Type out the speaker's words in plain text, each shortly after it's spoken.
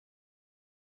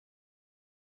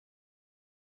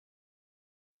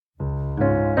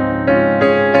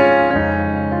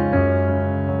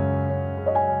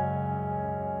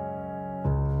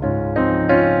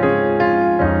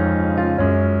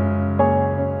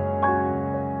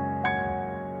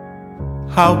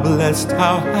How blessed,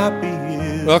 how happy he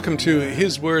is. Welcome to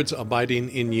His Words Abiding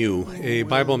in You, a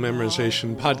Bible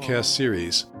memorization podcast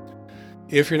series.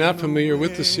 If you're not familiar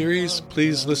with the series,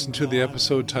 please listen to the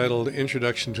episode titled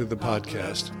Introduction to the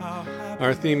Podcast.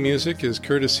 Our theme music is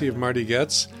courtesy of Marty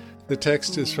Goetz. The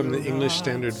text is from the English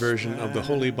Standard Version of the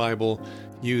Holy Bible,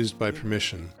 used by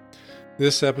permission.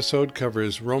 This episode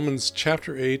covers Romans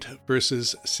chapter 8,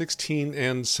 verses 16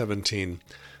 and 17.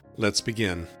 Let's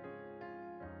begin.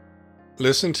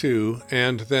 Listen to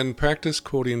and then practice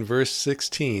quoting verse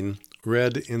 16,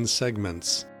 read in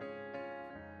segments.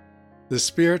 The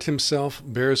Spirit Himself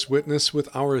bears witness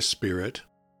with our spirit.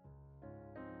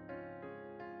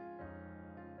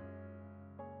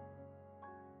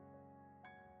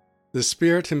 The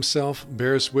Spirit Himself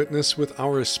bears witness with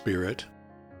our spirit.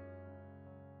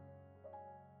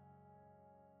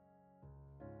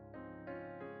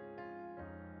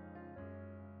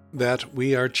 That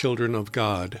we are children of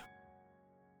God.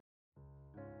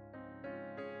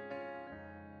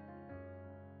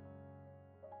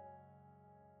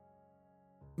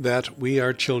 That we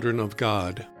are children of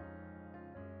God.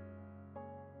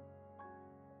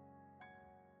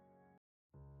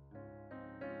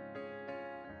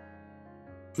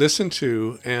 Listen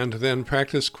to and then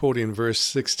practice quoting verse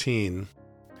 16.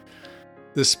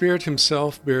 The Spirit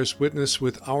Himself bears witness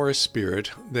with our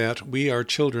spirit that we are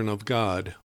children of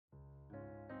God.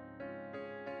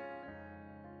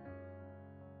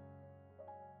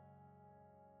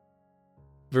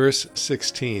 Verse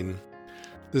 16.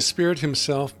 The Spirit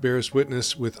Himself bears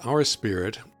witness with our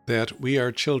spirit that we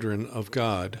are children of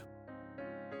God.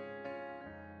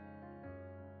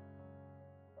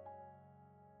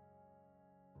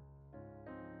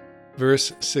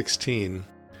 Verse 16.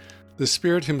 The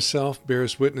Spirit Himself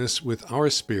bears witness with our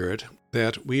spirit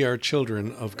that we are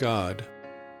children of God.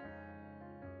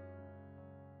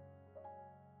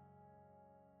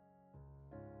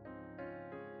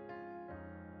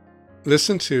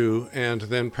 Listen to and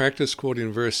then practice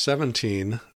quoting verse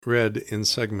 17, read in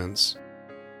segments.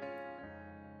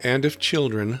 And if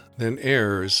children, then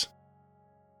heirs.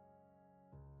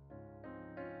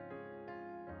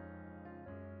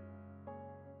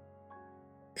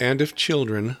 And if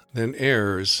children, then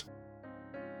heirs.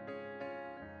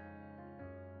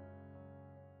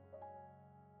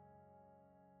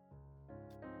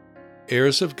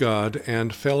 Heirs of God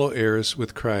and fellow heirs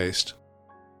with Christ.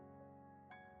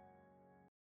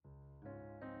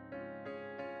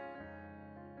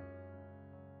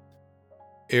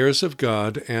 Heirs of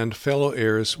God and fellow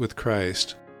heirs with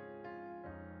Christ.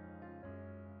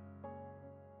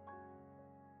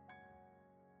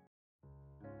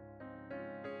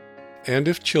 And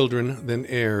if children, then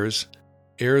heirs,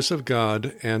 heirs of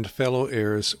God and fellow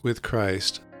heirs with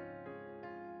Christ.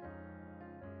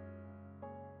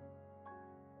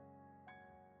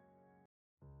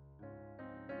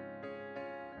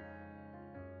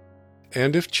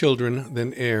 And if children,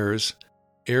 then heirs,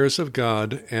 heirs of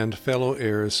God and fellow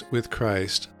heirs with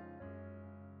Christ.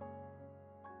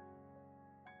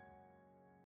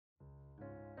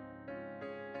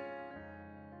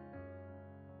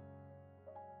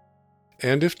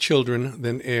 And if children,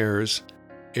 then heirs,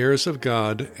 heirs of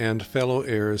God and fellow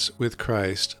heirs with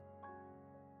Christ.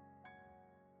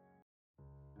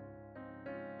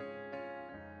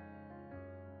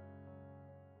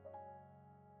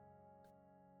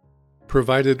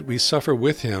 Provided we suffer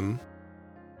with Him,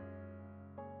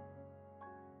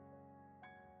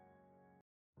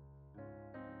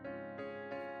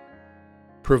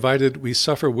 provided we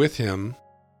suffer with Him,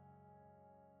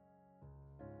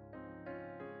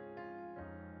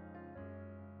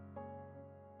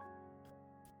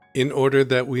 in order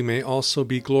that we may also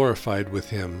be glorified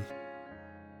with Him.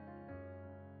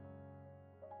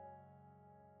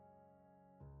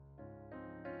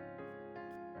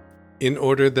 In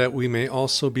order that we may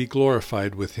also be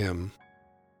glorified with Him.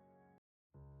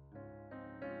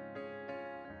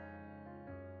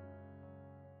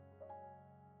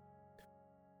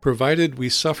 Provided we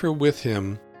suffer with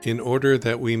Him, in order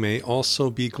that we may also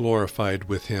be glorified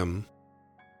with Him.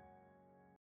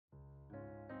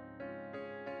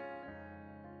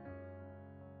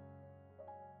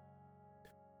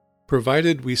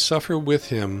 Provided we suffer with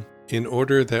Him, in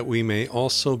order that we may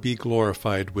also be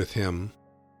glorified with Him.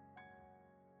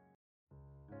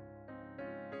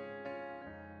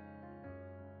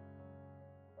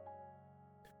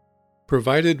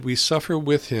 Provided we suffer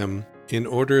with Him, in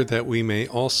order that we may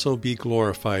also be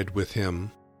glorified with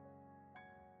Him.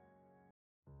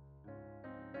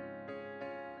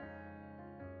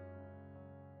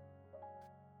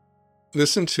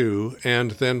 Listen to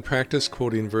and then practice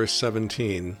quoting verse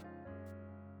 17.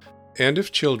 And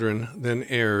if children, then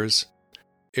heirs,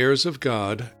 heirs of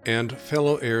God, and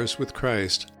fellow heirs with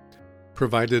Christ,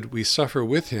 provided we suffer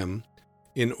with him,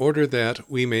 in order that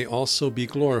we may also be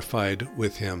glorified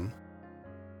with him.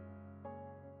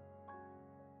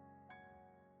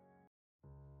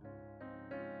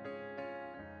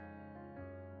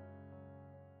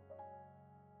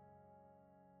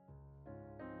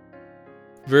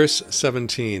 Verse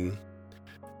 17.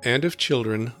 And if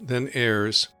children, then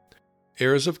heirs,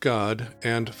 heirs of God,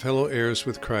 and fellow heirs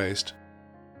with Christ,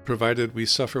 provided we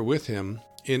suffer with him,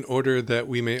 in order that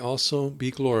we may also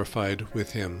be glorified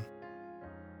with him.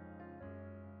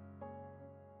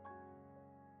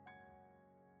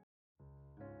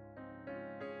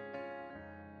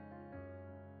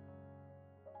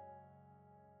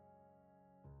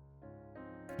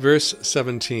 Verse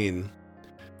 17.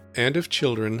 And if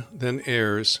children, then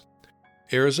heirs,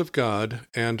 heirs of God,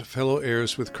 and fellow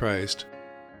heirs with Christ,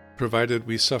 provided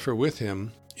we suffer with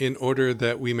him, in order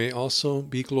that we may also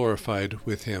be glorified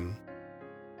with him.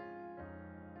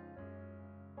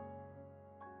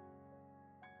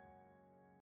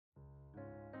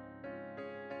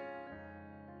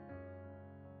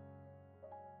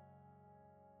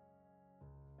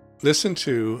 Listen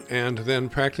to and then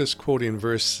practice quoting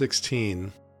verse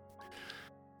 16.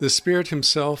 The Spirit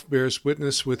himself bears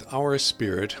witness with our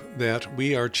spirit that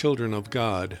we are children of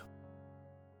God.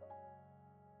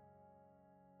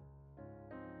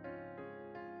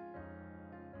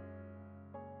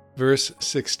 Verse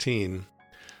 16.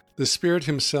 The Spirit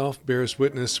himself bears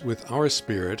witness with our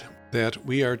spirit that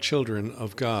we are children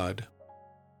of God.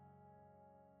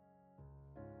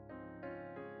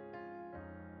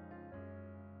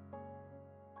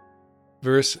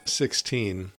 Verse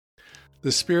 16.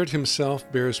 The Spirit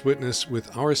himself bears witness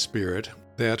with our spirit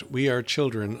that we are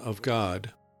children of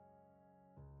God.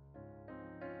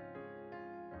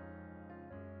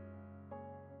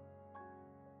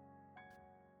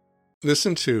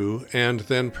 Listen to and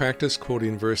then practice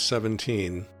quoting verse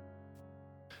 17.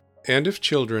 And if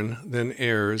children, then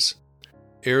heirs,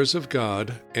 heirs of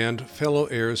God, and fellow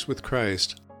heirs with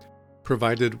Christ,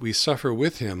 provided we suffer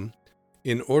with him,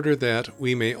 in order that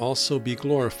we may also be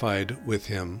glorified with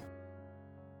him.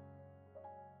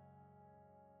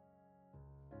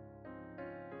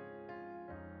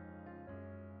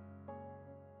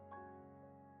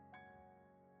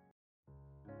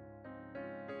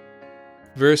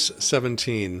 Verse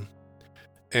 17.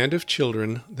 And if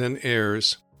children, then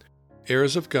heirs,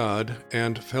 heirs of God,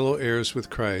 and fellow heirs with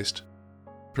Christ,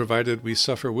 provided we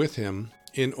suffer with him,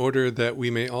 in order that we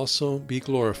may also be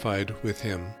glorified with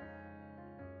him.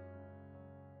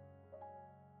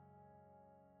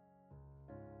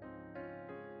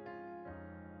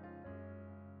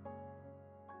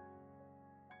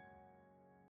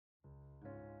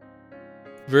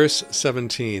 Verse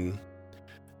 17.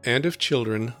 And if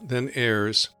children, then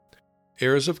heirs,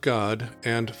 heirs of God,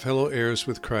 and fellow heirs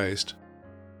with Christ,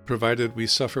 provided we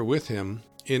suffer with him,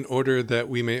 in order that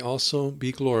we may also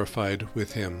be glorified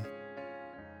with him.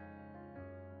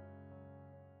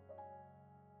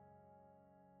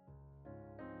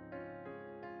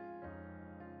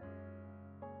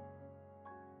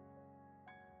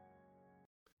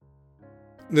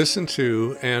 Listen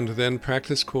to and then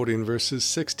practice quoting verses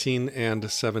 16 and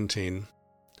 17.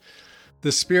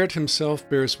 The Spirit himself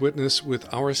bears witness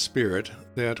with our spirit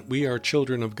that we are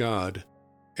children of God,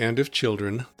 and if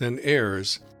children, then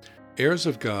heirs, heirs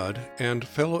of God, and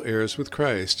fellow heirs with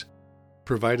Christ,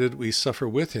 provided we suffer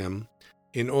with him,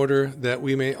 in order that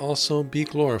we may also be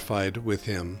glorified with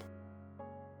him.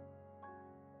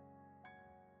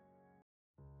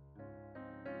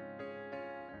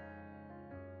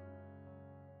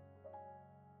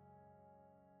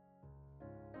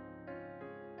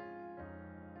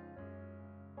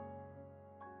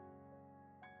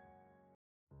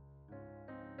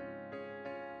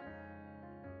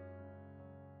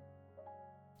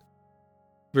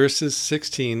 Verses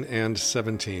 16 and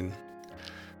 17.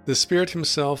 The Spirit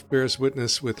himself bears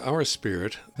witness with our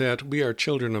spirit that we are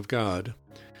children of God,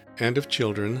 and if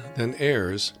children, then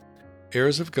heirs,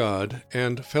 heirs of God,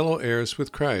 and fellow heirs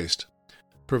with Christ,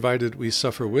 provided we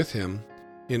suffer with him,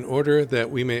 in order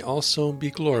that we may also be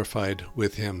glorified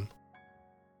with him.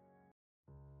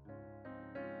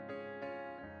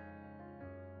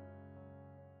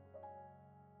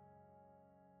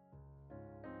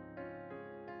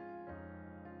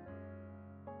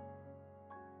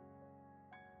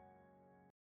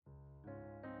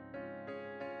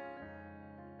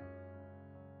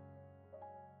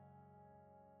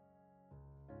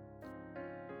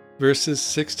 Verses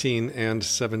 16 and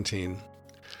 17.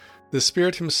 The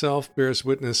Spirit himself bears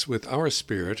witness with our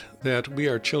spirit that we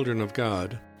are children of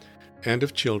God, and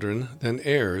if children, then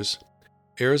heirs,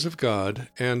 heirs of God,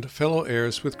 and fellow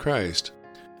heirs with Christ,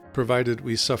 provided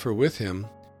we suffer with him,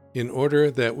 in order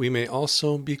that we may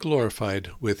also be glorified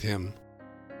with him.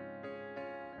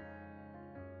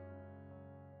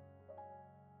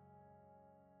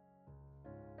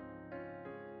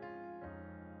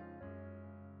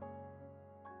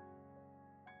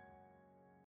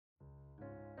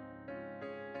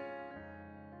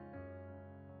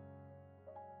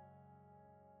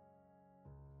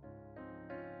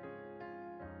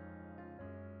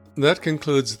 That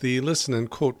concludes the listen and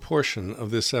quote portion of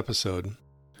this episode.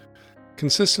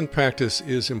 Consistent practice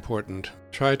is important.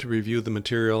 Try to review the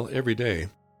material every day.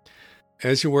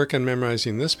 As you work on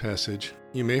memorizing this passage,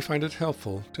 you may find it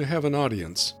helpful to have an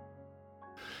audience.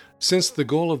 Since the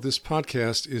goal of this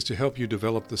podcast is to help you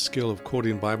develop the skill of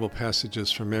quoting Bible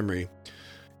passages from memory,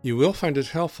 you will find it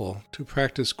helpful to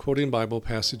practice quoting Bible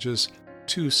passages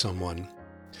to someone.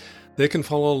 They can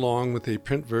follow along with a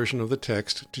print version of the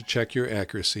text to check your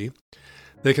accuracy.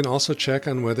 They can also check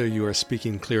on whether you are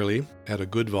speaking clearly, at a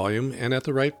good volume, and at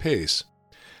the right pace.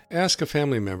 Ask a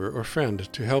family member or friend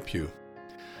to help you.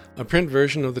 A print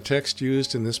version of the text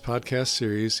used in this podcast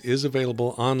series is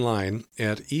available online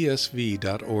at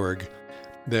esv.org.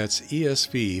 That's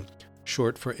ESV,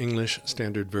 short for English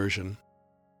Standard Version.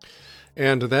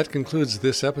 And that concludes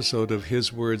this episode of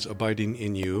His Words Abiding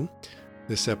in You.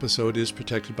 This episode is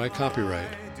protected by copyright.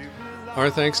 Our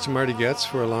thanks to Marty Goetz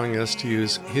for allowing us to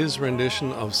use his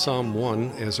rendition of Psalm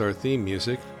 1 as our theme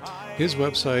music. His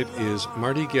website is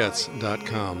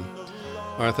martygoetz.com.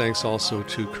 Our thanks also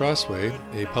to Crossway,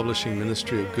 a publishing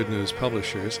ministry of Good News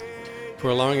Publishers, for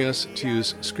allowing us to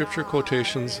use scripture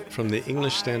quotations from the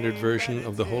English Standard Version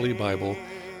of the Holy Bible,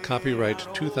 copyright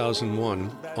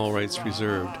 2001, all rights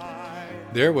reserved.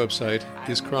 Their website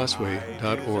is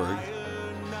crossway.org.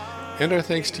 And our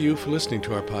thanks to you for listening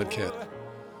to our podcast.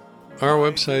 Our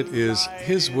website is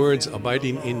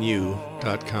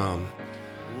hiswordsabidinginyou.com.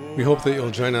 We hope that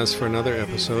you'll join us for another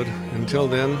episode. Until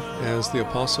then, as the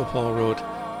Apostle Paul wrote,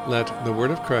 let the word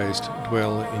of Christ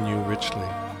dwell in you richly.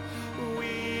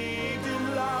 We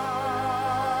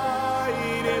delight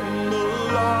in the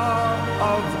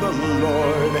law of the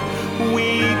Lord.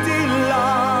 We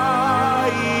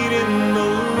delight in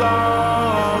the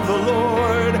law of the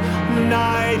Lord.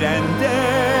 Night and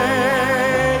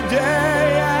day,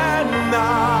 day and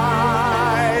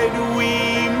night,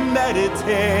 we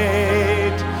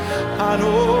meditate on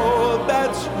all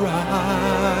that's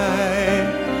right,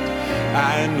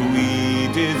 and we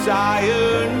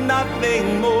desire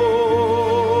nothing more.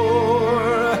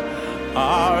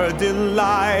 Our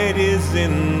delight is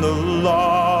in the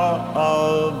law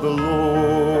of the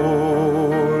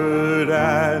Lord,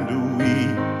 and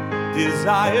we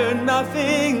desire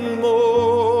nothing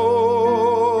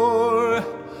more.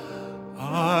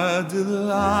 Our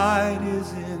delight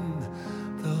is in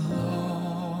the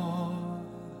law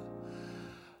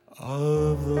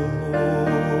of the Lord.